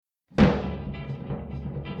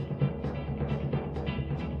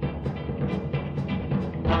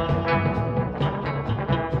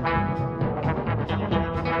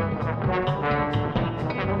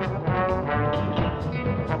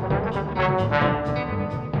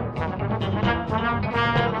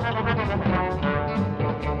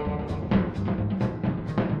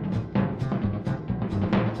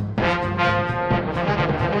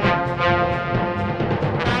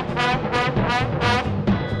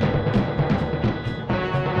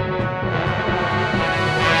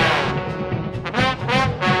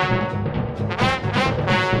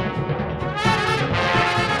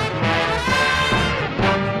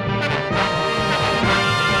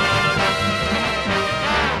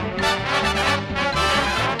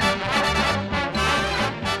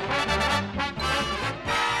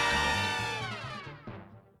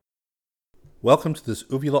Welcome to this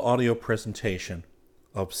Uvula audio presentation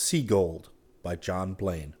of Sea Gold by John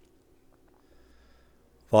Blaine.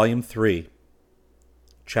 Volume 3,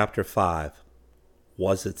 Chapter 5,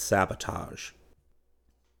 Was It Sabotage?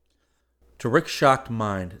 To Rick's shocked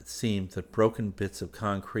mind, it seemed that broken bits of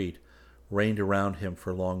concrete rained around him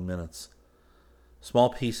for long minutes.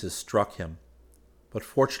 Small pieces struck him, but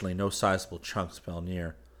fortunately no sizable chunks fell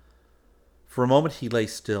near. For a moment he lay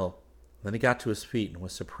still, then he got to his feet and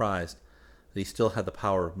was surprised that he still had the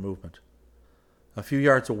power of movement. A few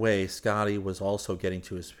yards away, Scotty was also getting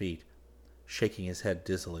to his feet, shaking his head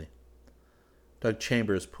dizzily. Doug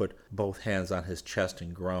Chambers put both hands on his chest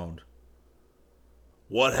and groaned.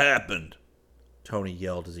 "What happened?" Tony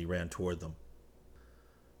yelled as he ran toward them.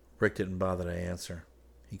 Rick didn't bother to answer.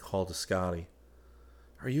 He called to Scotty.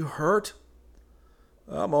 "Are you hurt?"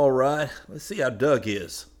 "I'm all right. Let's see how Doug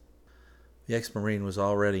is." The ex-Marine was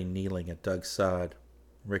already kneeling at Doug's side.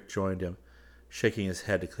 Rick joined him, shaking his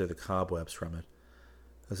head to clear the cobwebs from it.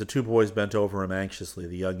 As the two boys bent over him anxiously,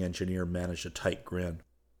 the young engineer managed a tight grin.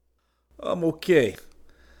 "I'm okay.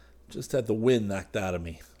 Just had the wind knocked out of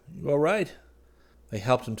me. You all right?" They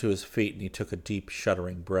helped him to his feet, and he took a deep,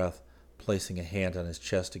 shuddering breath, placing a hand on his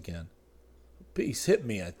chest again. "A piece hit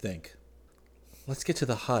me, I think." "Let's get to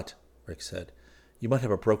the hut," Rick said. "You might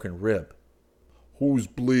have a broken rib." "Who's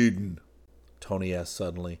bleeding?" Tony asked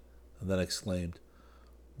suddenly, and then exclaimed,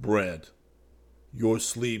 "Brent, your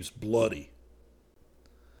sleeve's bloody."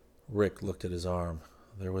 Rick looked at his arm.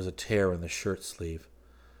 There was a tear in the shirt sleeve,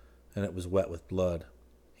 and it was wet with blood.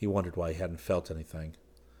 He wondered why he hadn't felt anything.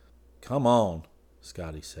 "Come on,"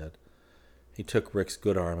 Scotty said. He took Rick's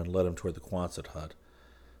good arm and led him toward the Quonset hut.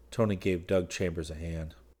 Tony gave Doug Chambers a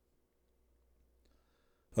hand.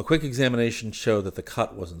 A quick examination showed that the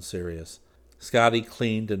cut wasn't serious. Scotty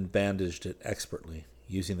cleaned and bandaged it expertly,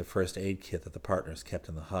 using the first aid kit that the partners kept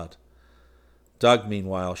in the hut. Doug,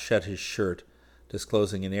 meanwhile, shed his shirt,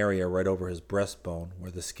 disclosing an area right over his breastbone where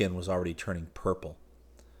the skin was already turning purple.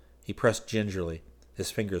 He pressed gingerly, his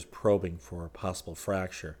fingers probing for a possible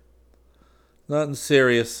fracture. "Nothing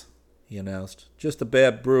serious," he announced. "Just a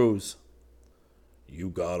bad bruise." "You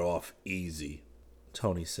got off easy,"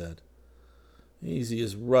 Tony said. "Easy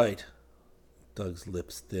is right." Doug's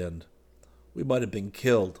lips thinned. "We might have been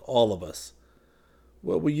killed, all of us.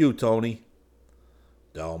 Where were you, Tony?"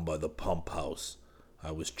 "Down by the pump house.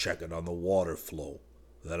 I was checking on the water flow.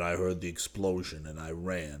 Then I heard the explosion and I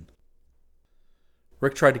ran."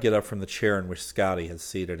 Rick tried to get up from the chair in which Scotty had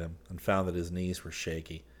seated him and found that his knees were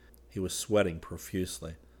shaky. He was sweating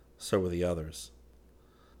profusely. So were the others.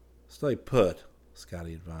 "Stay put,"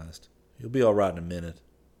 Scotty advised. "You'll be all right in a minute."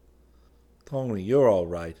 "Tony, you're all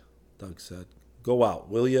right," Doug said. "Go out,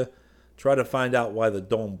 will you? Try to find out why the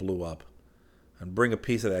dome blew up. And bring a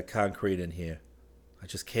piece of that concrete in here. I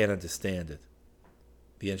just can't understand it."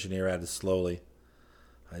 The engineer added slowly,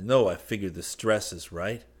 "I know I figured the stresses,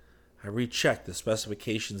 right? I rechecked the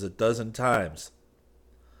specifications a dozen times.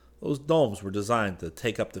 Those domes were designed to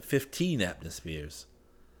take up to 15 atmospheres."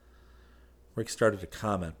 Rick started to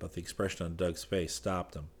comment, but the expression on Doug's face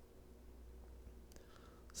stopped him.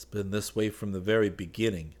 "It's been this way from the very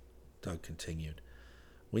beginning," Doug continued.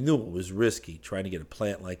 "We knew it was risky trying to get a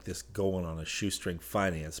plant like this going on a shoestring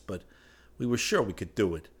finance, but we were sure we could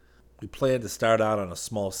do it. We planned to start out on a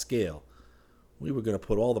small scale. We were going to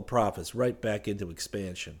put all the profits right back into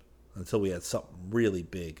expansion until we had something really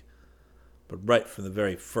big. But right from the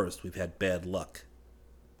very first, we've had bad luck."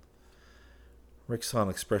 Rick saw an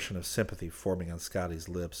expression of sympathy forming on Scotty's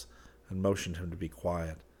lips and motioned him to be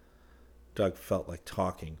quiet. Doug felt like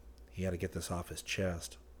talking. He had to get this off his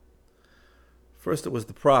chest. "First it was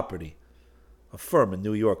the property. A firm in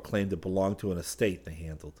New York claimed it belonged to an estate they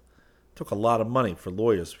handled. It took a lot of money for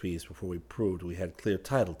lawyers' fees before we proved we had clear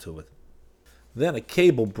title to it. Then a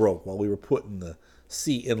cable broke while we were putting the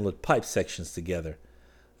sea inlet pipe sections together,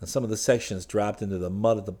 and some of the sections dropped into the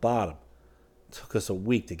mud at the bottom. It took us a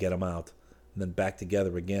week to get them out, and then back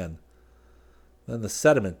together again. Then the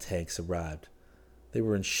sediment tanks arrived. They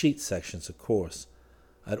were in sheet sections, of course.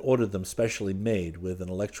 I'd ordered them specially made with an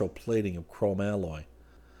electroplating of chrome alloy.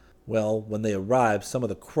 Well, when they arrived, some of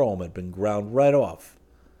the chrome had been ground right off.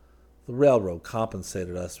 The railroad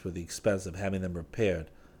compensated us for the expense of having them repaired,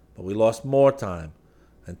 but we lost more time,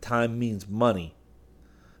 and time means money.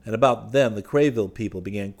 And about then, the Crayville people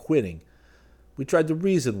began quitting. We tried to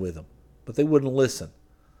reason with them, but they wouldn't listen.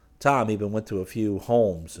 Tom even went to a few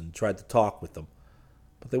homes and tried to talk with them,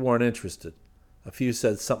 but they weren't interested. A few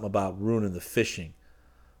said something about ruining the fishing,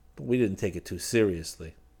 but we didn't take it too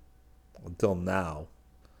seriously. Until now."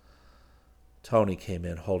 Tony came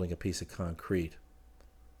in holding a piece of concrete.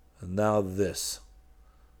 "And now this,"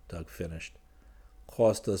 Doug finished.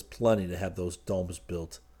 cost us plenty to have those domes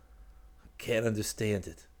built. Can't understand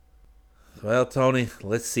it. Well, Tony,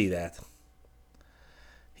 let's see that.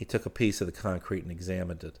 He took a piece of the concrete and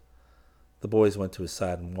examined it. The boys went to his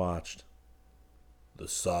side and watched. The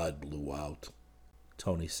side blew out,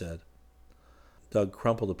 Tony said. Doug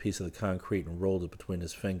crumpled a piece of the concrete and rolled it between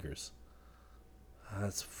his fingers.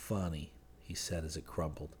 That's funny, he said as it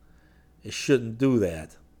crumpled. It shouldn't do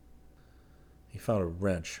that. He found a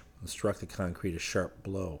wrench and struck the concrete a sharp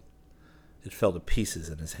blow. It fell to pieces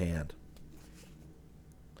in his hand.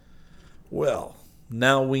 Well,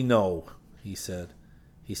 now we know, he said.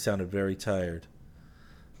 He sounded very tired.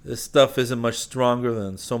 This stuff isn't much stronger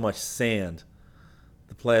than so much sand.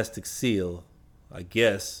 The plastic seal, I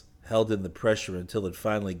guess, held in the pressure until it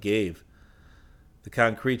finally gave. The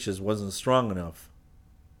concrete just wasn't strong enough.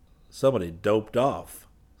 Somebody doped off,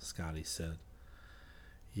 Scotty said.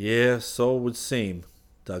 Yeah, so it would seem,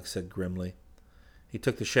 Doug said grimly. He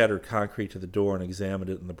took the shattered concrete to the door and examined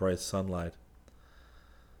it in the bright sunlight.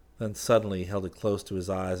 Then suddenly he held it close to his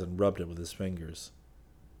eyes and rubbed it with his fingers.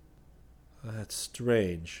 That's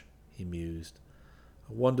strange, he mused.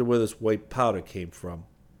 I wonder where this white powder came from.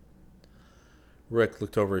 Rick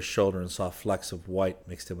looked over his shoulder and saw flecks of white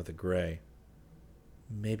mixed in with the gray.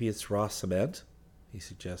 Maybe it's raw cement, he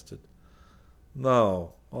suggested.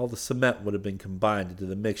 No, all the cement would have been combined into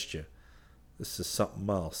the mixture. This is something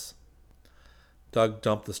else. Doug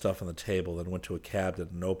dumped the stuff on the table, then went to a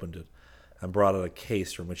cabinet and opened it, and brought out a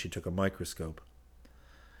case from which he took a microscope.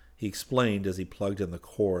 He explained as he plugged in the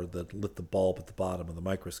cord that lit the bulb at the bottom of the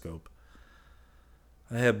microscope.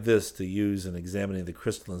 I have this to use in examining the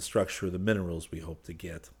crystalline structure of the minerals we hope to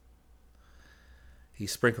get. He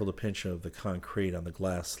sprinkled a pinch of the concrete on the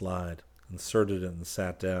glass slide, inserted it and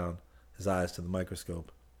sat down, his eyes to the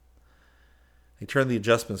microscope. He turned the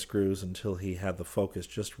adjustment screws until he had the focus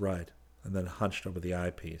just right, and then hunched over the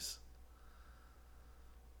eyepiece.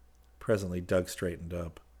 Presently, Doug straightened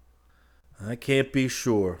up. I can't be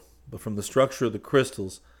sure, but from the structure of the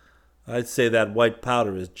crystals, I'd say that white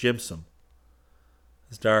powder is gypsum.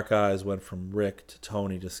 His dark eyes went from Rick to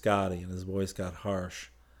Tony to Scotty, and his voice got harsh.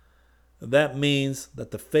 That means that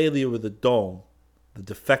the failure of the dome, the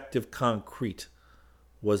defective concrete,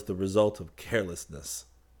 was the result of carelessness.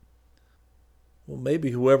 Well,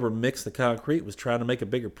 maybe whoever mixed the concrete was trying to make a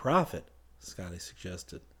bigger profit, Scotty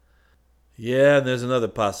suggested. Yeah, and there's another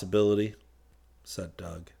possibility, said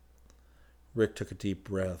Doug. Rick took a deep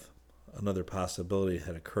breath. Another possibility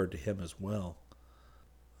had occurred to him as well.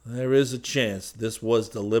 There is a chance this was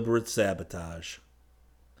deliberate sabotage.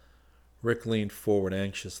 Rick leaned forward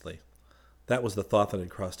anxiously. That was the thought that had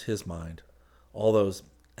crossed his mind. All those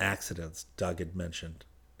accidents Doug had mentioned.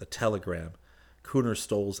 The telegram. Cooner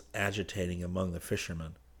Stoles agitating among the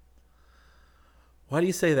fishermen. Why do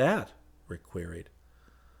you say that? Rick queried.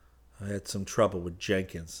 I had some trouble with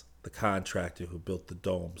Jenkins, the contractor who built the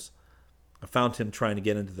domes. I found him trying to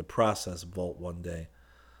get into the process vault one day.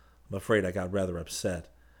 I'm afraid I got rather upset.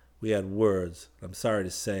 We had words. I'm sorry to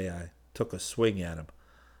say I took a swing at him.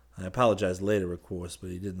 I apologized later, of course, but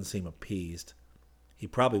he didn't seem appeased. He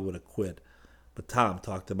probably would have quit, but Tom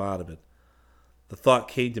talked him out of it. The thought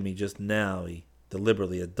came to me just now he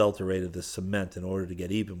deliberately adulterated the cement in order to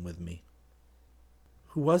get even with me.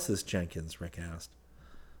 Who was this Jenkins? Rick asked.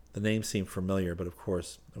 The name seemed familiar, but of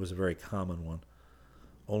course it was a very common one.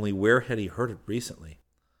 Only where had he heard it recently?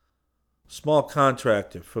 Small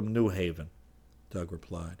contractor from New Haven, Doug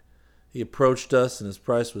replied. He approached us and his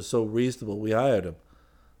price was so reasonable we hired him.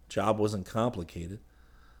 Job wasn't complicated.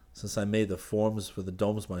 Since I made the forms for the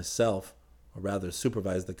domes myself, or rather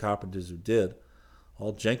supervised the carpenters who did,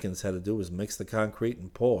 all Jenkins had to do was mix the concrete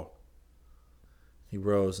and pour. He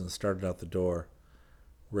rose and started out the door.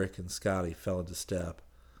 Rick and Scotty fell into step.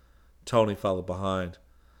 Tony followed behind.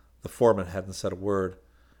 The foreman hadn't said a word.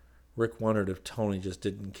 Rick wondered if Tony just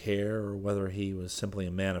didn't care or whether he was simply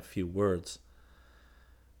a man of few words.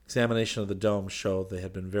 Examination of the dome showed they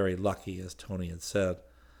had been very lucky, as Tony had said.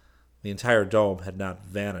 The entire dome had not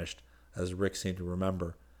vanished, as Rick seemed to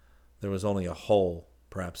remember. There was only a hole,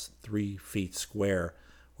 perhaps 3 feet square,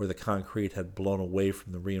 where the concrete had blown away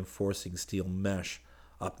from the reinforcing steel mesh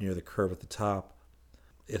up near the curve at the top.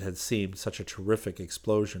 It had seemed such a terrific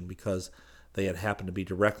explosion because they had happened to be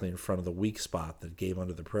directly in front of the weak spot that gave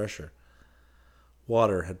under the pressure.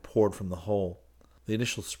 Water had poured from the hole. The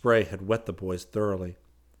initial spray had wet the boys thoroughly,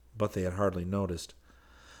 but they had hardly noticed.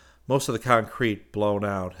 Most of the concrete blown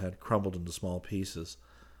out had crumbled into small pieces.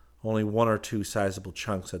 Only 1 or 2 sizable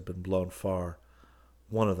chunks had been blown far.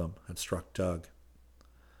 One of them had struck Doug.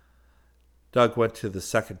 Doug went to the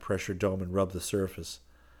second pressure dome and rubbed the surface.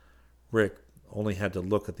 Rick only had to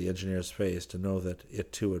look at the engineer's face to know that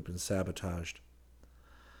it too had been sabotaged.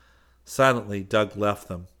 Silently, Doug left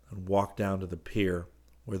them and walked down to the pier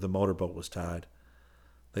where the motorboat was tied.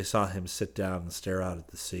 They saw him sit down and stare out at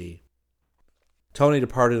the sea. Tony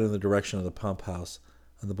departed in the direction of the pump house,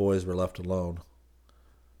 and the boys were left alone.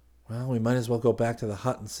 "Well, we might as well go back to the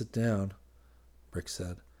hut and sit down," Rick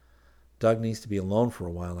said. "Doug needs to be alone for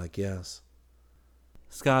a while, I guess."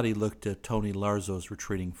 Scotty looked at Tony Larzo's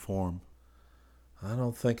retreating form. "I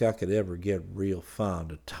don't think I could ever get real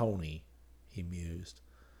fond of Tony," he mused.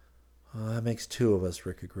 "That makes two of us,"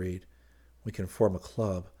 Rick agreed. "We can form a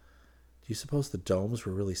club. Do you suppose the domes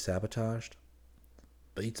were really sabotaged?"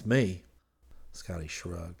 "Beats me," Scotty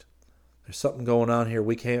shrugged. "There's something going on here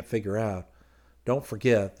we can't figure out. Don't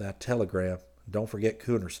forget that telegram. Don't forget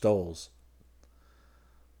Cooner Stoles."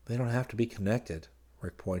 "They don't have to be connected,"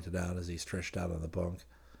 Rick pointed out as he stretched out on the bunk.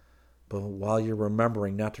 "But while you're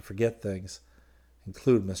remembering not to forget things,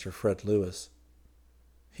 include Mr. Fred Lewis.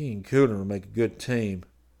 He and Cooner make a good team.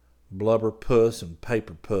 Blubber puss and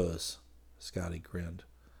paper puss," Scotty grinned.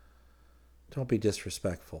 "Don't be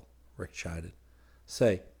disrespectful," Rick chided.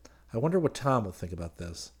 "Say, I wonder what Tom will think about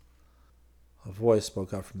this." A voice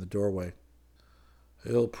spoke up from the doorway.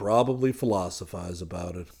 "He'll probably philosophize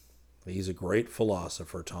about it. He's a great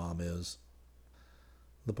philosopher, Tom is."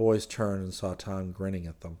 The boys turned and saw Tom grinning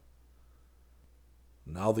at them.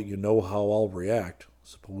 "Now that you know how I'll react,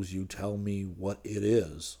 suppose you tell me what it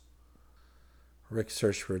is." Rick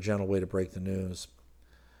searched for a gentle way to break the news.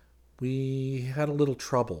 "We had a little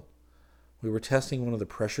trouble. We were testing one of the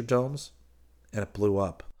pressure domes, and it blew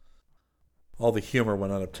up." All the humor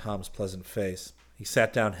went out of Tom's pleasant face. He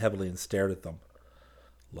sat down heavily and stared at them.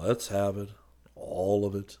 "Let's have it. All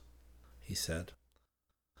of it," he said.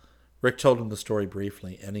 Rick told him the story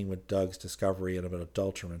briefly, ending with Doug's discovery of an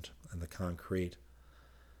adulterant in the concrete.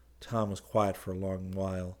 Tom was quiet for a long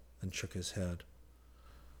while, then shook his head.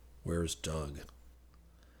 "Where's Doug?"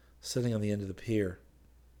 "Sitting on the end of the pier."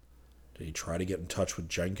 "Did he try to get in touch with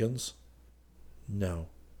Jenkins?" "No."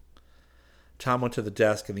 Tom went to the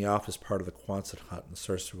desk in the office part of the Quonset hut and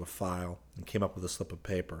searched through a file and came up with a slip of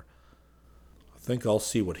paper. "I think I'll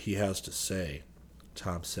see what he has to say,"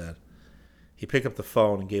 Tom said. He picked up the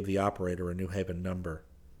phone and gave the operator a New Haven number.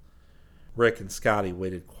 Rick and Scotty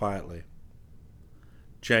waited quietly.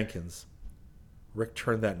 Jenkins. Rick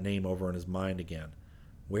turned that name over in his mind again.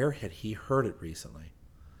 Where had he heard it recently?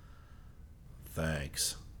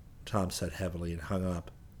 "Thanks," Tom said heavily and hung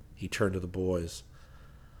up. He turned to the boys.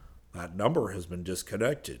 "That number has been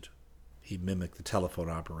disconnected." He mimicked the telephone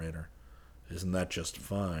operator. "Isn't that just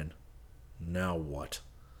fine? Now what?"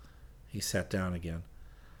 He sat down again.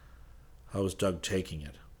 "How's Doug taking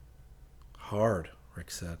it?" "Hard,"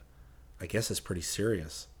 Rick said. "I guess it's pretty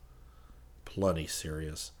serious." "Plenty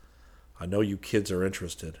serious. I know you kids are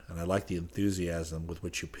interested, and I like the enthusiasm with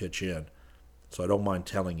which you pitch in, so I don't mind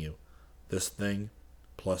telling you, this thing,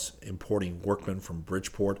 plus importing workmen from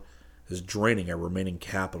Bridgeport, is draining our remaining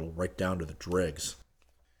capital right down to the dregs."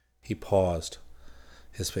 He paused,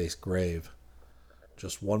 his face grave.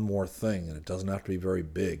 "Just one more thing, and it doesn't have to be very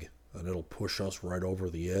big, and it'll push us right over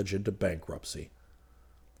the edge into bankruptcy."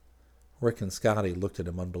 Rick and Scotty looked at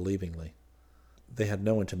him unbelievingly. They had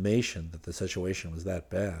no intimation that the situation was that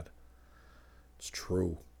bad. "It's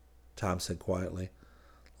true," Tom said quietly.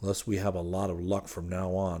 "Unless we have a lot of luck from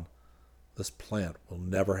now on, this plant will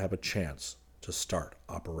never have a chance to start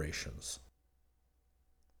operations."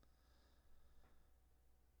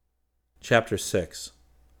 Chapter 6.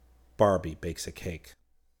 Barbie Bakes a Cake.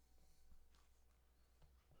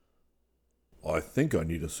 "I think I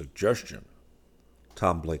need a suggestion,"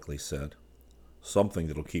 Tom Blakely said. "Something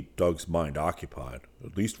that'll keep Doug's mind occupied,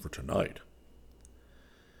 at least for tonight."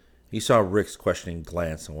 He saw Rick's questioning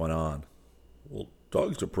glance and went on. "Well,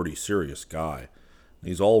 Doug's a pretty serious guy, and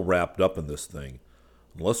he's all wrapped up in this thing.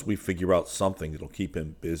 Unless we figure out something that'll keep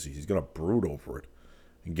him busy, he's going to brood over it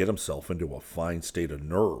and get himself into a fine state of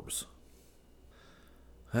nerves."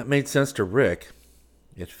 That made sense to Rick.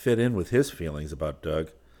 It fit in with his feelings about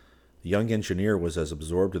Doug. The young engineer was as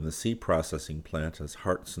absorbed in the seed processing plant as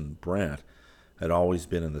Hartson Brandt had always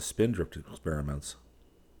been in the spindrift experiments.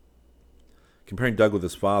 Comparing Doug with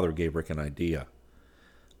his father gave Rick an idea.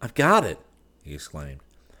 "I've got it!" he exclaimed.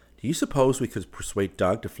 "Do you suppose we could persuade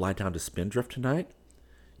Doug to fly down to Spindrift tonight?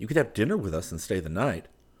 You could have dinner with us and stay the night."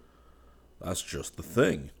 "That's just the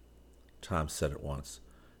thing," Tom said at once.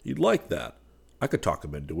 "He'd like that. I could talk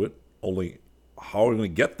him into it. Only, how are we going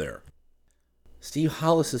to get there?" "Steve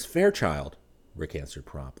Hollis is Fairchild," Rick answered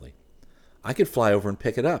promptly. "I could fly over and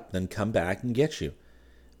pick it up, then come back and get you.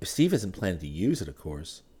 If Steve isn't planning to use it, of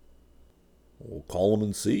course." "We'll call him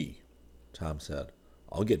and see." Tom said.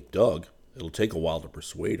 I'll get Doug. It'll take a while to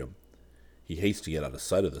persuade him. He hates to get out of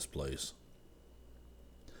sight of this place.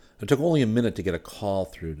 It took only a minute to get a call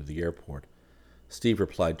through to the airport. Steve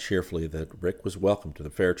replied cheerfully that Rick was welcome to the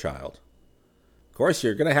Fairchild. Of course,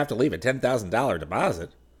 you're going to have to leave a $10,000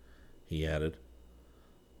 deposit, he added.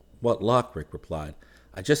 What luck, Rick replied.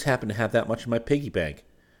 I just happen to have that much in my piggy bank.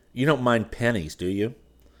 You don't mind pennies, do you?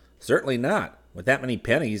 Certainly not. With that many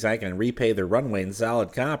pennies, I can repay the runway in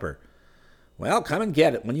solid copper. Well, come and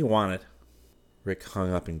get it when you want it. Rick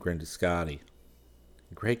hung up and grinned at Scotty.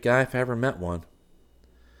 Great guy if I ever met one.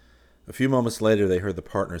 A few moments later, they heard the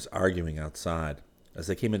partners arguing outside. As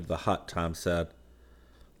they came into the hut, Tom said,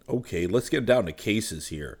 Okay, let's get down to cases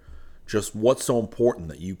here. Just what's so important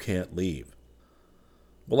that you can't leave?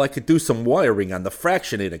 Well, I could do some wiring on the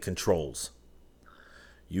fractionator controls.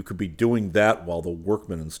 You could be doing that while the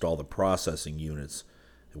workmen install the processing units.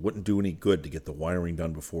 It wouldn't do any good to get the wiring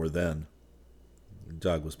done before then.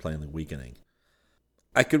 Doug was plainly weakening.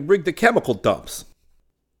 I could rig the chemical dumps.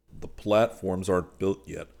 The platforms aren't built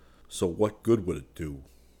yet, so what good would it do?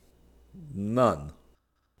 None.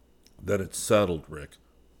 Then it's settled, Rick.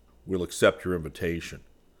 We'll accept your invitation.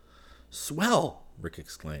 Swell, Rick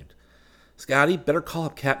exclaimed. Scotty, better call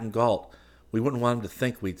up Captain Galt. We wouldn't want him to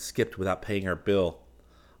think we'd skipped without paying our bill.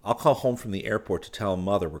 I'll call home from the airport to tell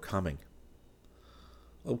Mother we're coming.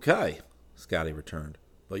 Okay, Scotty returned.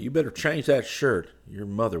 But you better change that shirt. Your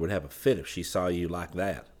mother would have a fit if she saw you like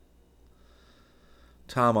that.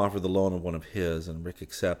 Tom offered the loan of one of his, and Rick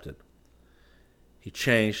accepted. He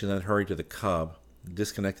changed and then hurried to the Cub,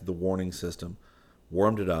 disconnected the warning system,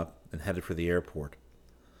 warmed it up, and headed for the airport.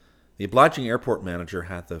 The obliging airport manager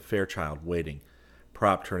had the Fairchild waiting,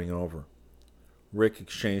 prop turning over. Rick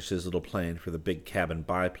exchanged his little plane for the big cabin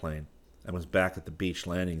biplane and was back at the beach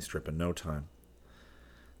landing strip in no time.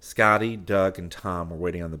 Scotty, Doug, and Tom were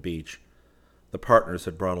waiting on the beach. The partners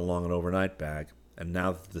had brought along an overnight bag, and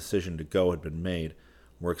now that the decision to go had been made,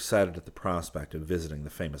 were excited at the prospect of visiting the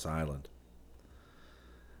famous island.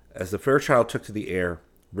 As the Fairchild took to the air,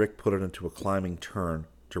 Rick put it into a climbing turn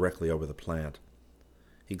directly over the plant.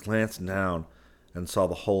 He glanced down and saw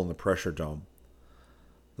the hole in the pressure dome.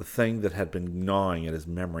 The thing that had been gnawing at his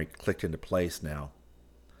memory clicked into place now.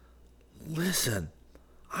 Listen,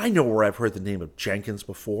 I know where I've heard the name of Jenkins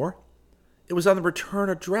before. It was on the return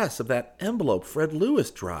address of that envelope Fred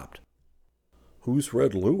Lewis dropped. Who's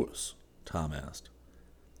Fred Lewis? Tom asked.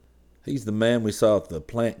 He's the man we saw at the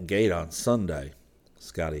plant gate on Sunday,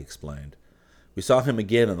 Scotty explained. We saw him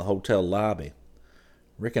again in the hotel lobby.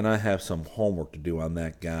 Rick and I have some homework to do on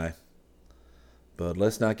that guy. But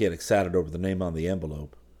let's not get excited over the name on the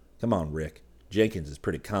envelope. Come on, Rick. Jenkins is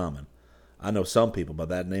pretty common. I know some people by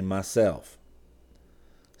that name myself.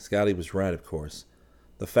 Scotty was right, of course.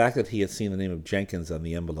 The fact that he had seen the name of Jenkins on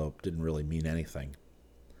the envelope didn't really mean anything.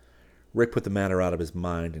 Rick put the matter out of his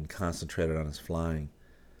mind and concentrated on his flying.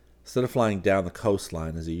 Instead of flying down the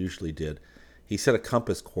coastline as he usually did, he set a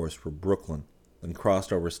compass course for Brooklyn, then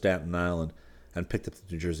crossed over Staten Island and picked up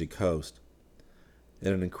the New Jersey coast.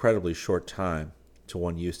 In an incredibly short time, to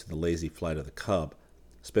one used to the lazy flight of the Cub,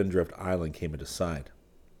 Spindrift Island came into sight.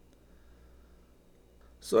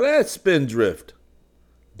 So that's Spindrift.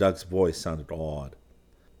 Doug's voice sounded awed.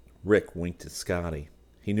 Rick winked at Scotty.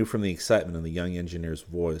 He knew from the excitement in the young engineer's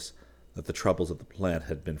voice that the troubles at the plant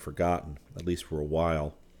had been forgotten, at least for a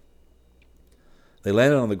while. They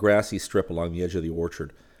landed on the grassy strip along the edge of the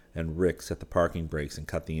orchard, and Rick set the parking brakes and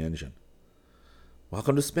cut the engine.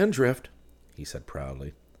 Welcome to Spindrift, he said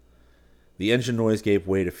proudly. The engine noise gave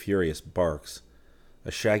way to furious barks.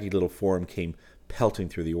 A shaggy little form came pelting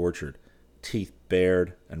through the orchard, teeth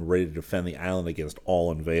bared and ready to defend the island against all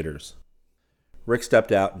invaders. Rick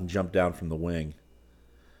stepped out and jumped down from the wing.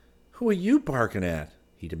 Who are you barking at?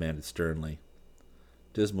 He demanded sternly.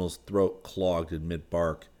 Dismal's throat clogged in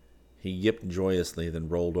mid-bark. He yipped joyously, then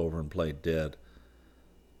rolled over and played dead.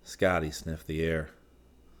 Scotty sniffed the air.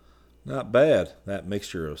 Not bad, that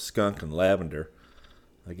mixture of skunk and lavender.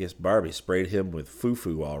 I guess Barbie sprayed him with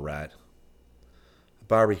foo-foo all right.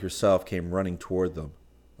 Barbie herself came running toward them,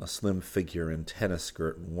 a slim figure in tennis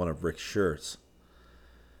skirt and one of Rick's shirts.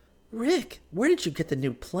 Rick, where did you get the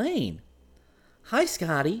new plane? Hi,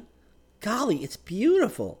 Scotty. Golly, it's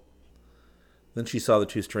beautiful. Then she saw the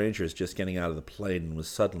two strangers just getting out of the plane and was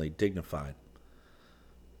suddenly dignified.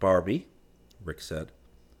 Barbie, Rick said,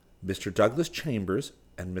 Mr. Douglas Chambers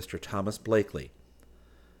and Mr. Thomas Blakely.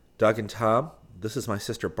 Doug and Tom, this is my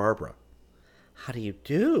sister Barbara. How do you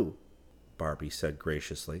do? Barbie said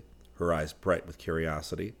graciously, her eyes bright with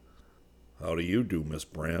curiosity. How do you do, Miss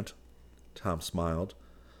Brandt? Tom smiled,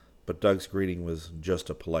 but Doug's greeting was just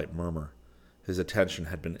a polite murmur. His attention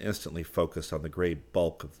had been instantly focused on the gray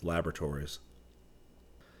bulk of laboratories.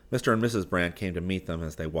 Mr. and Mrs. Brandt came to meet them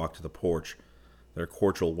as they walked to the porch, their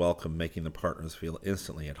cordial welcome making the partners feel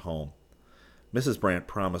instantly at home. Mrs. Brandt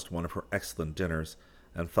promised one of her excellent dinners,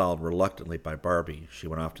 and followed reluctantly by Barbie, she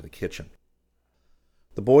went off to the kitchen.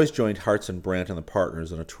 The boys joined Hartson Brandt and the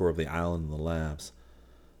partners in a tour of the island and the labs.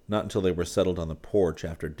 Not until they were settled on the porch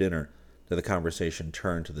after dinner did the conversation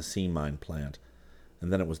turn to the sea mine plant,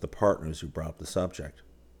 and then it was the partners who brought up the subject.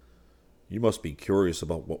 "You must be curious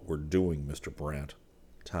about what we're doing, Mr. Brandt,"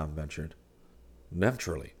 Tom ventured.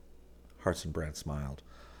 "Naturally," Hartson Brandt smiled.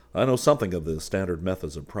 "I know something of the standard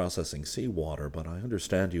methods of processing seawater, but I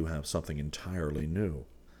understand you have something entirely new."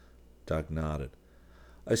 Doug nodded.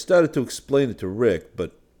 "I started to explain it to Rick,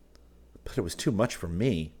 but it was too much for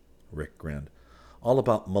me," Rick grinned. "All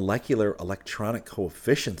about molecular electronic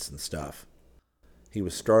coefficients and stuff." He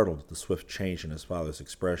was startled at the swift change in his father's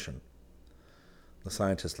expression. The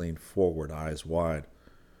scientist leaned forward, eyes wide.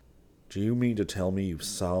 "Do you mean to tell me you've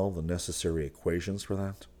solved the necessary equations for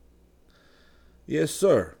that?" "Yes,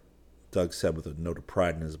 sir," Doug said with a note of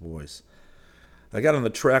pride in his voice. "I got on the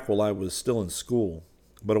track while I was still in school,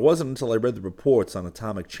 but it wasn't until I read the reports on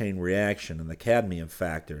atomic chain reaction and the cadmium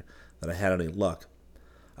factor that I had any luck.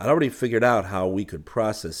 I'd already figured out how we could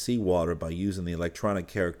process seawater by using the electronic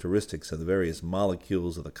characteristics of the various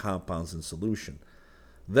molecules of the compounds in solution.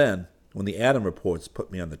 Then, when the atom reports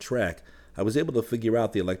put me on the track, I was able to figure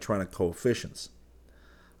out the electronic coefficients.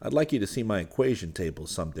 I'd like you to see my equation table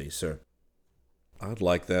someday, sir." "I'd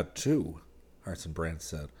like that too," Hartson Brandt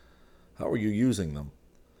said. "How are you using them?"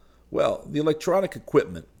 "Well, the electronic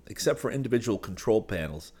equipment, except for individual control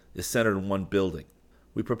panels, is centered in one building.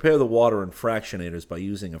 We prepare the water in fractionators by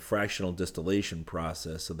using a fractional distillation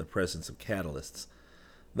process in the presence of catalysts.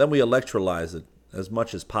 Then we electrolyze it as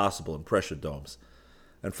much as possible in pressure domes,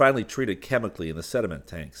 and finally treat it chemically in the sediment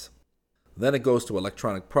tanks. Then it goes to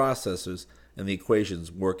electronic processors, and the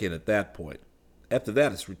equations work in at that point. After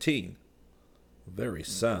that, it's routine." "Very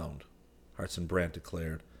sound," Hartson Brandt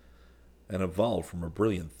declared, "and evolved from a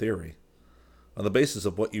brilliant theory. On the basis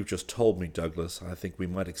of what you've just told me, Douglas, I think we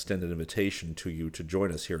might extend an invitation to you to join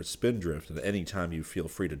us here at Spindrift at any time you feel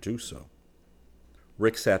free to do so."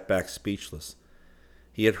 Rick sat back speechless.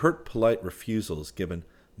 He had heard polite refusals given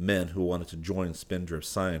men who wanted to join Spindrift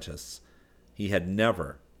scientists. He had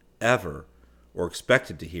never, ever, or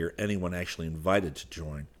expected to hear anyone actually invited to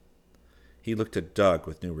join. He looked at Doug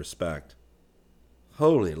with new respect.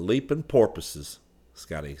 "Holy leaping porpoises,"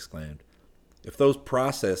 Scotty exclaimed. "If those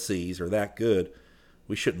processes are that good,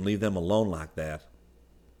 we shouldn't leave them alone like that."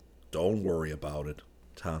 "Don't worry about it,"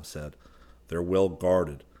 Tom said. "They're well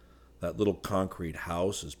guarded. That little concrete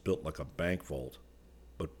house is built like a bank vault,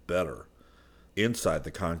 but better. Inside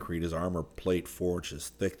the concrete is armor plate forged as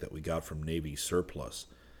thick that we got from Navy surplus.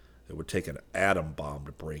 It would take an atom bomb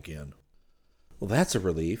to break in." "Well, that's a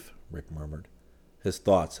relief," Rick murmured. His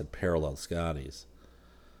thoughts had paralleled Scotty's.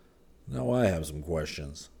 "Now I have some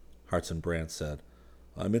questions," Hartson Brandt said.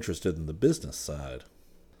 "I'm interested in the business side."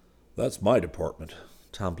 "That's my department,"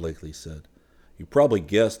 Tom Blakely said. "You probably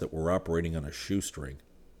guessed that we're operating on a shoestring.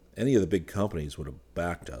 Any of the big companies would have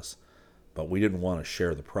backed us, but we didn't want to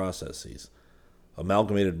share the processes.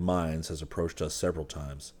 Amalgamated Mines has approached us several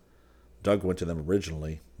times. Doug went to them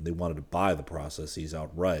originally, and they wanted to buy the processes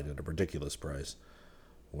outright at a ridiculous price.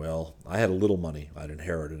 Well, I had a little money I'd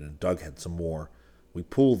inherited, and Doug had some more. We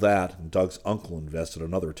pooled that, and Doug's uncle invested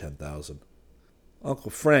another $10,000. "Uncle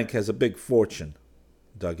Frank has a big fortune,"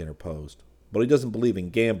 Doug interposed, "but he doesn't believe in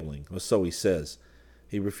gambling, or so he says.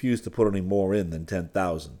 He refused to put any more in than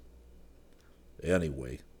 $10,000.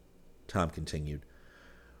 "Anyway," Tom continued,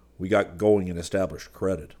 "we got going and established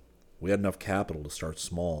credit. We had enough capital to start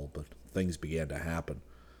small, but things began to happen.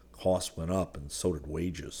 Costs went up, and so did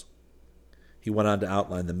wages." He went on to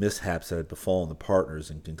outline the mishaps that had befallen the partners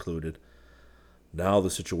and concluded, "Now the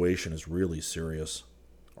situation is really serious.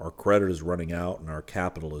 Our credit is running out and our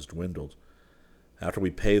capital has dwindled. After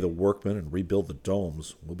we pay the workmen and rebuild the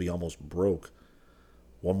domes, we'll be almost broke.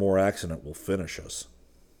 One more accident will finish us."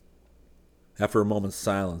 After a moment's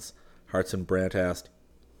silence, Hartson Brandt asked,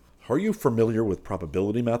 "Are you familiar with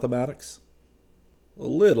probability mathematics?" "A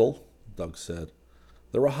little," Doug said.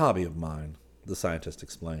 "They're a hobby of mine," the scientist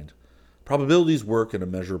explained. "Probabilities work in a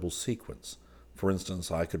measurable sequence. For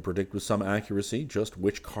instance, I could predict with some accuracy just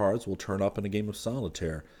which cards will turn up in a game of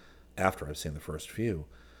solitaire, after I've seen the first few.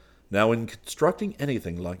 Now, in constructing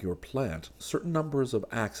anything like your plant, certain numbers of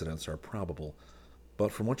accidents are probable.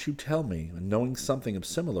 But from what you tell me, and knowing something of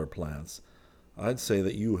similar plants, I'd say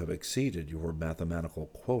that you have exceeded your mathematical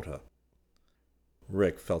quota."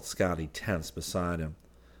 Rick felt Scotty tense beside him.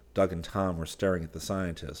 Doug and Tom were staring at the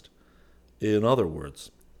scientist. In other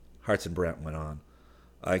words, Hartzenbrandt went on,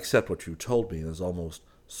 I accept what you told me as almost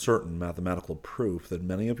certain mathematical proof that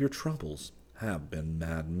many of your troubles have been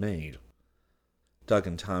man-made. Doug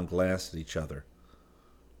and Tom glanced at each other.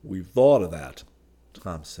 We've thought of that,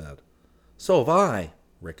 Tom said. So have I,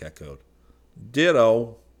 Rick echoed.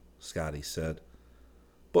 Ditto, Scotty said.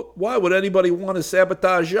 But why would anybody want to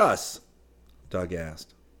sabotage us? Doug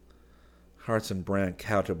asked. Hartzenbrandt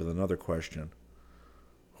countered with another question.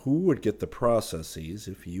 Who would get the processes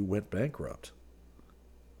if you went bankrupt?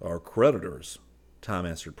 Our creditors, Tom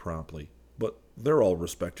answered promptly. But they're all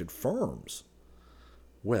respected firms.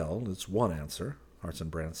 Well, it's one answer,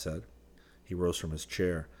 Hartzenbrandt said. He rose from his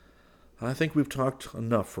chair. I think we've talked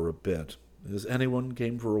enough for a bit. Is anyone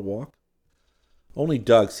game for a walk? Only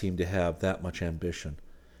Doug seemed to have that much ambition.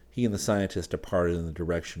 He and the scientist departed in the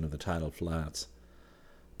direction of the tidal flats.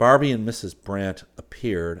 Barbie and Mrs. Brandt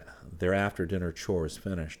appeared, their after-dinner chores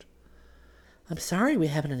finished. I'm sorry we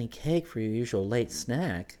haven't any cake for your usual late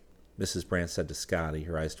snack, Mrs. Brandt said to Scotty,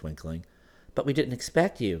 her eyes twinkling. But we didn't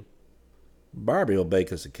expect you. Barbie will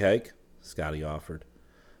bake us a cake, Scotty offered.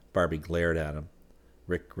 Barbie glared at him.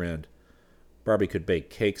 Rick grinned. Barbie could bake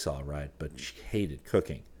cakes all right, but she hated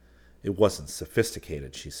cooking. It wasn't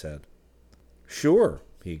sophisticated, she said. Sure,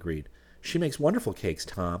 he agreed. She makes wonderful cakes,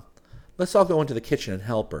 Tom. Let's all go into the kitchen and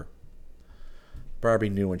help her. Barbie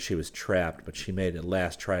knew when she was trapped, but she made a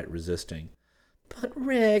last try at resisting. But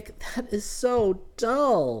Rick, that is so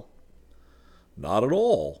dull. Not at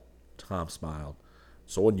all, Tom smiled.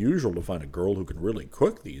 So unusual to find a girl who can really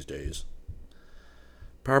cook these days.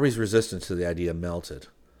 Barbie's resistance to the idea melted.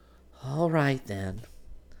 All right, then.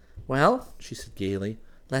 Well, she said gaily,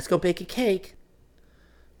 let's go bake a cake.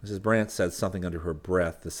 Mrs. Brandt said something under her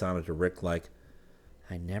breath that sounded to Rick like,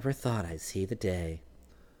 I never thought I'd see the day.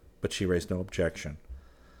 But she raised no objection.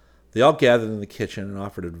 They all gathered in the kitchen and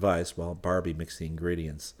offered advice while Barbie mixed the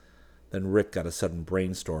ingredients. Then Rick got a sudden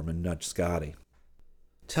brainstorm and nudged Scotty.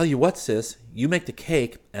 Tell you what, sis, you make the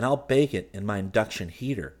cake and I'll bake it in my induction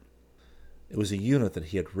heater. It was a unit that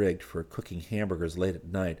he had rigged for cooking hamburgers late at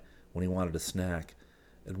night when he wanted a snack.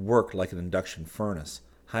 It worked like an induction furnace,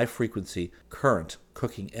 high-frequency current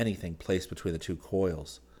cooking anything placed between the two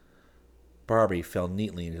coils. Barbie fell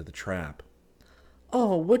neatly into the trap.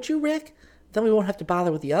 Oh, would you, Rick? Then we won't have to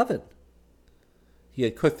bother with the oven. He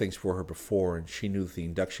had cooked things for her before, and she knew that the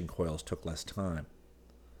induction coils took less time.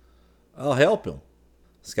 I'll help him,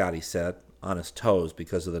 Scotty said, on his toes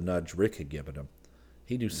because of the nudge Rick had given him.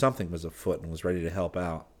 He knew something was afoot and was ready to help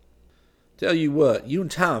out. Tell you what, you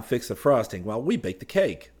and Tom fix the frosting while we bake the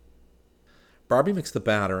cake. Barbie mixed the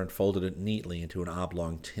batter and folded it neatly into an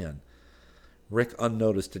oblong tin. Rick,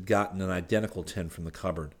 unnoticed, had gotten an identical tin from the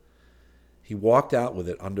cupboard. He walked out with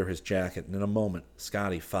it under his jacket, and in a moment,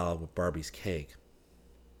 Scotty followed with Barbie's cake.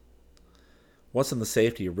 Once in the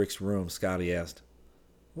safety of Rick's room, Scotty asked,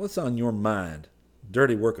 What's on your mind?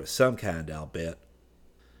 Dirty work of some kind, I'll bet.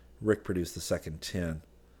 Rick produced the second tin.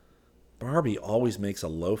 Barbie always makes a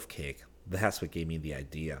loaf cake. That's what gave me the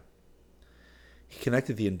idea. He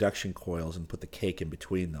connected the induction coils and put the cake in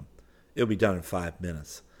between them. It would be done in 5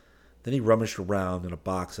 minutes. Then he rummaged around in a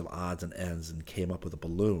box of odds and ends and came up with a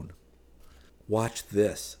balloon. Watch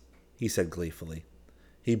this, he said gleefully.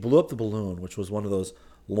 He blew up the balloon, which was one of those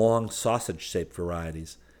long sausage-shaped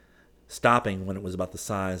varieties, stopping when it was about the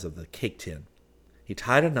size of the cake tin. He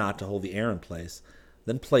tied a knot to hold the air in place,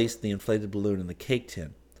 then placed the inflated balloon in the cake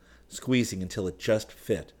tin, squeezing until it just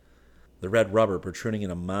fit, the red rubber protruding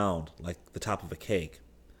in a mound like the top of a cake.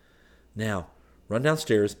 Now, run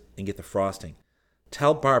downstairs and get the frosting.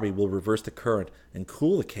 Tell Barbie we'll reverse the current and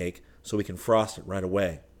cool the cake so we can frost it right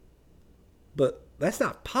away. But that's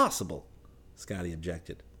not possible, Scotty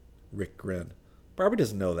objected. Rick grinned. Barbie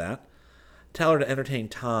doesn't know that. Tell her to entertain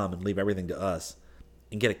Tom and leave everything to us,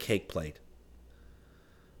 and get a cake plate.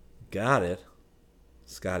 Got it,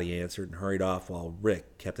 Scotty answered and hurried off while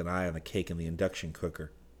Rick kept an eye on the cake in the induction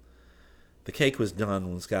cooker. The cake was done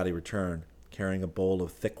when Scotty returned, carrying a bowl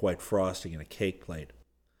of thick white frosting and a cake plate.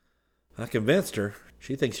 I convinced her.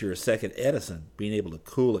 She thinks you're a second Edison, being able to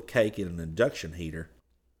cool a cake in an induction heater.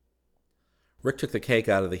 Rick took the cake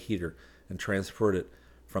out of the heater and transferred it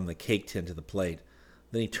from the cake tin to the plate.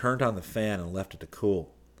 Then he turned on the fan and left it to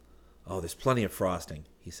cool. Oh, there's plenty of frosting,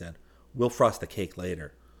 he said. We'll frost the cake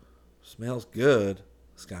later. Smells good,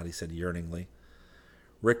 Scotty said yearningly.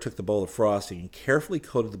 Rick took the bowl of frosting and carefully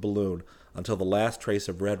coated the balloon until the last trace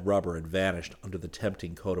of red rubber had vanished under the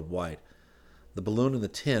tempting coat of white. The balloon in the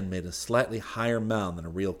tin made a slightly higher mound than a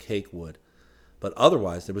real cake would, but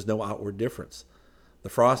otherwise there was no outward difference. The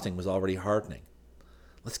frosting was already hardening.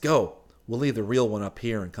 Let's go. We'll leave the real one up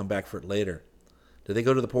here and come back for it later. Did they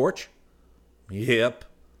go to the porch?" "Yep,"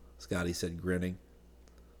 Scotty said, grinning.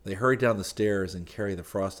 They hurried down the stairs and carried the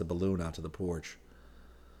frosted balloon out to the porch.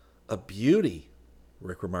 "A beauty,"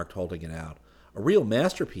 Rick remarked, holding it out. "A real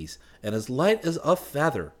masterpiece, and as light as a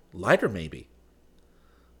feather. Lighter, maybe."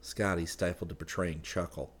 Scotty stifled a betraying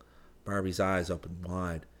chuckle. Barbie's eyes opened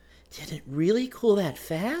wide. Did it really cool that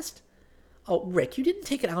fast? Oh, Rick, you didn't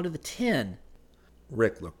take it out of the tin.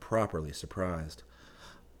 Rick looked properly surprised.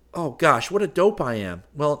 "Oh, gosh, what a dope I am.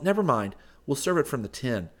 Well, never mind. We'll serve it from the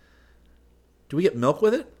tin. Do we get milk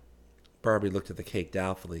with it?" Barbie looked at the cake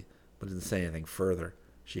doubtfully, but didn't say anything further.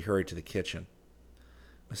 She hurried to the kitchen.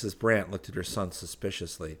 Mrs. Brandt looked at her son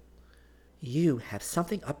suspiciously. You have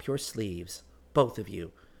something up your sleeves, both of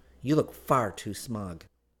you. You look far too smug.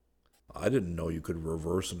 "I didn't know you could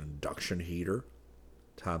reverse an induction heater,"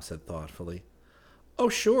 Tom said thoughtfully. "Oh,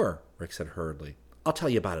 sure," Rick said hurriedly. "I'll tell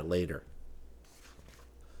you about it later."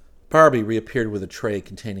 Barbie reappeared with a tray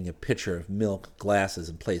containing a pitcher of milk, glasses,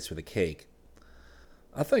 and plates for the cake.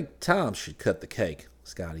 "I think Tom should cut the cake,"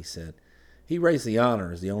 Scotty said. "He raised the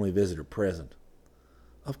honor as the only visitor present."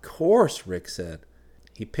 "Of course," Rick said.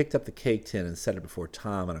 He picked up the cake tin and set it before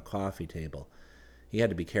Tom on a coffee table. He had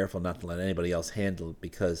to be careful not to let anybody else handle it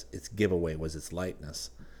because its giveaway was its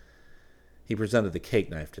lightness. He presented the cake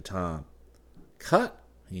knife to Tom. "Cut,"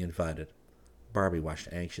 he invited. Barbie watched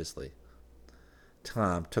anxiously.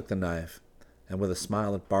 Tom took the knife and with a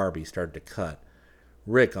smile at Barbie started to cut.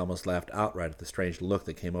 Rick almost laughed outright at the strange look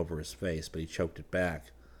that came over his face, but he choked it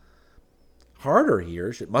back. "Harder," he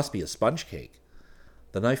urged. "It must be a sponge cake."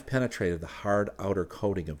 The knife penetrated the hard outer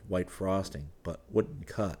coating of white frosting, but wouldn't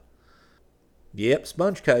cut. "Yep,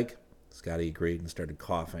 sponge cake," Scotty agreed and started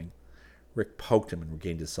coughing. Rick poked him and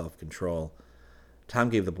regained his self-control. Tom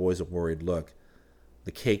gave the boys a worried look.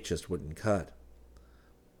 The cake just wouldn't cut.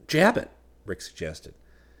 "Jab it," Rick suggested.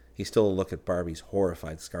 He stole a look at Barbie's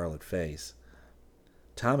horrified scarlet face.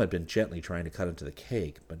 Tom had been gently trying to cut into the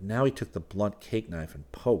cake, but now he took the blunt cake knife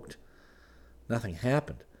and poked. Nothing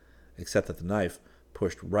happened, except that the knife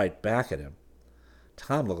pushed right back at him.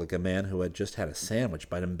 Tom looked like a man who had just had a sandwich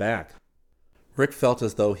bite him back. Rick felt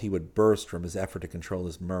as though he would burst from his effort to control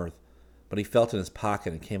his mirth, but he felt in his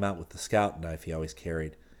pocket and came out with the scout knife he always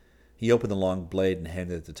carried. He opened the long blade and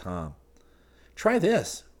handed it to Tom. "Try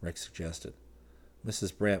this," Rick suggested.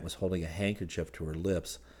 Mrs. Brandt was holding a handkerchief to her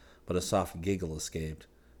lips, but a soft giggle escaped.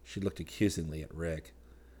 She looked accusingly at Rick.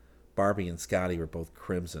 Barbie and Scotty were both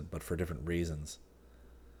crimson, but for different reasons.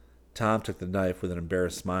 Tom took the knife with an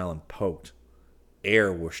embarrassed smile and poked.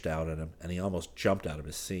 Air whooshed out at him, and he almost jumped out of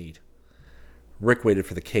his seat. Rick waited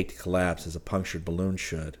for the cake to collapse as a punctured balloon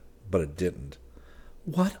should, but it didn't.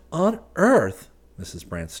 "What on earth?" Mrs.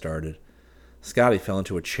 Brandt started. Scotty fell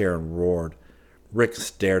into a chair and roared. Rick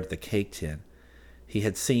stared at the cake tin. He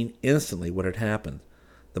had seen instantly what had happened.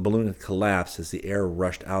 The balloon had collapsed as the air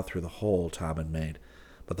rushed out through the hole Tom had made,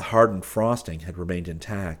 but the hardened frosting had remained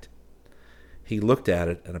intact. He looked at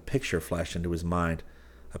it, and a picture flashed into his mind,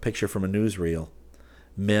 a picture from a newsreel.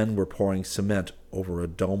 Men were pouring cement over a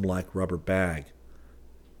dome-like rubber bag.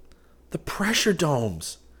 "The pressure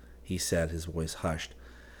domes," he said, his voice hushed.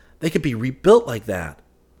 "They could be rebuilt like that."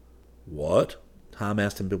 "What?" Tom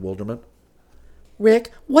asked in bewilderment.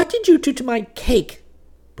 Rick, what did you do to my cake?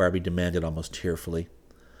 Barbie demanded almost tearfully.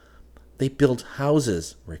 "They build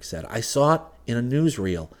houses," Rick said. "I saw it in a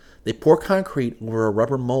newsreel. They pour concrete over a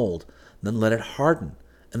rubber mold, then let it harden,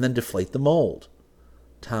 and then deflate the mold."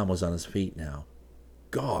 Tom was on his feet now.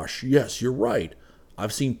 "Gosh, yes, you're right.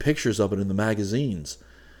 I've seen pictures of it in the magazines.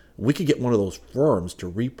 We could get one of those firms to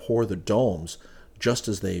re-pour the domes just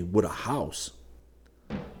as they would a house."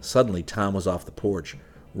 Suddenly, Tom was off the porch,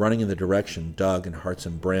 running in the direction Doug and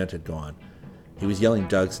Hartson Brandt had gone. He was yelling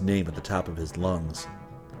Doug's name at the top of his lungs.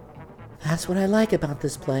 "That's what I like about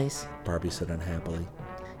this place," Barbie said unhappily.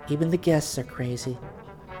 "Even the guests are crazy."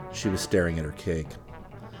 She was staring at her cake.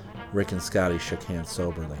 Rick and Scotty shook hands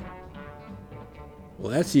soberly.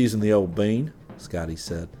 "Well, that's using the old bean," Scotty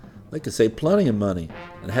said. "They could save plenty of money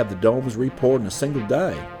and have the domes repoured in a single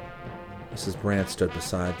day." Mrs. Brandt stood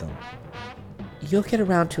beside them. "You'll get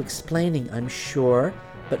around to explaining, I'm sure.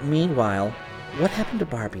 But meanwhile, what happened to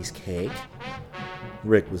Barbie's cake?"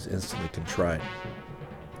 Rick was instantly contrite.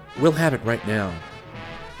 "We'll have it right now."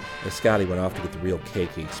 As Scotty went off to get the real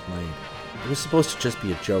cake, he explained. "It was supposed to just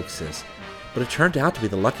be a joke, sis, but it turned out to be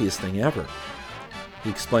the luckiest thing ever." He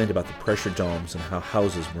explained about the pressure domes and how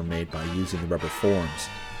houses were made by using the rubber forms.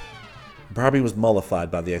 Barbie was mollified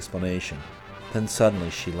by the explanation. Then suddenly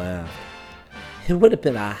she laughed. It would have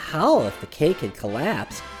been a howl if the cake had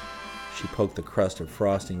collapsed. She poked the crust of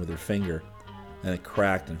frosting with her finger. and it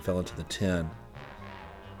cracked and fell into the tin.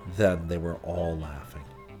 Then they were all laughing.